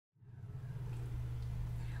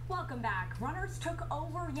Welcome back. Runners took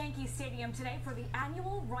over Yankee Stadium today for the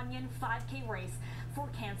annual Runyon 5K race for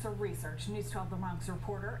cancer research. News 12 The Bronx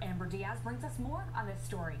reporter Amber Diaz brings us more on this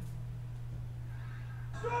story.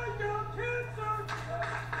 Strike out cancer!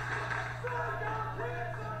 Strike out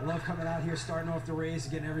cancer! I love coming out here, starting off the race,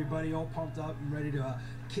 getting everybody all pumped up and ready to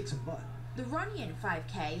kick some butt. The Runyon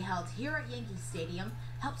 5K, held here at Yankee Stadium,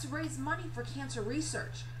 helps raise money for cancer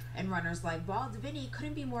research, and runners like Damon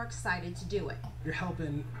couldn't be more excited to do it. You're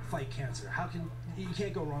helping fight cancer. You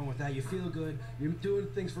can't go wrong with that. You feel good, you're doing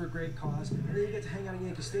things for a great cause, and then you get to hang out at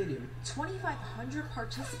Yankee Stadium. 2,500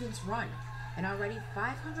 participants run, and already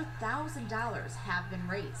 $500,000 have been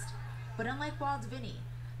raised. But unlike Damon,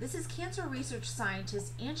 this is cancer research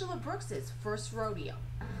scientist Angela Brooks's first rodeo.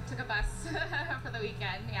 Took a bus for the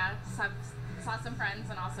weekend, yeah, saw some friends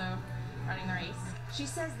and also running the race. She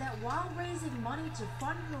says that while raising money to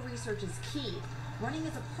fund her research is key, running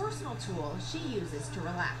is a personal tool she uses to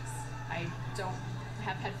relax. I don't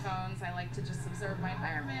have headphones. I like to just observe my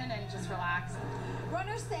environment and just relax.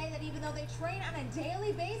 Runners say that even though they train on a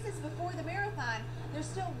daily basis before the marathon, there's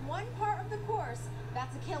still one part of the course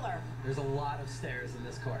that's a killer. There's a lot of stairs in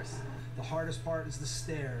this course. The hardest part is the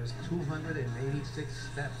stairs. 286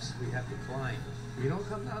 steps we have to climb. You don't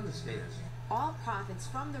come down the stairs. All profits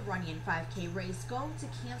from the Runyon 5K race go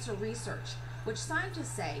to cancer research, which scientists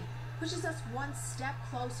say pushes us one step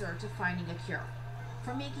closer to finding a cure.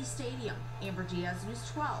 From Yankee Stadium, Amber Diaz, News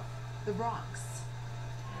 12, The Bronx.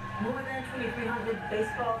 More than 2,300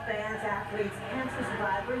 baseball fans, athletes, cancer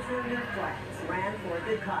survivors, and their friends ran for a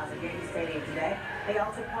good cause at Yankee Stadium today. They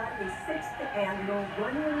also part the 6th annual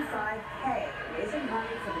Runyon 5K, raising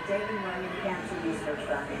money for the Damon Runyon Cancer Research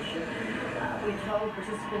Foundation. We're told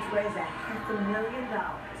participants raised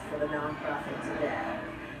 $500,000 for the nonprofit today.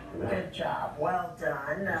 Good job. Well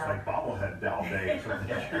done. It's like bobblehead doll days.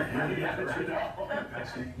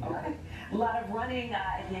 A lot of running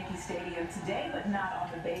at Yankee Stadium today, but not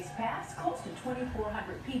on the base pass. Close to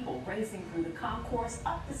 2,400 people racing through the concourse,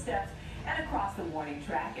 up the steps, and across the warning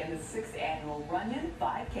track in the 6th annual Runyon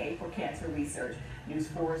 5K for Cancer Research. News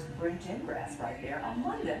 4's Brent Ingress right there on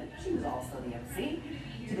London. She was also the MC.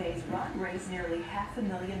 Today's run raised nearly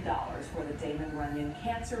 $500,000 for the Damon Runyon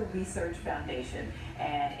Cancer Research Foundation,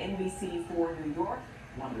 and NBC4 New York,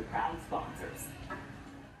 one of the proud sponsors.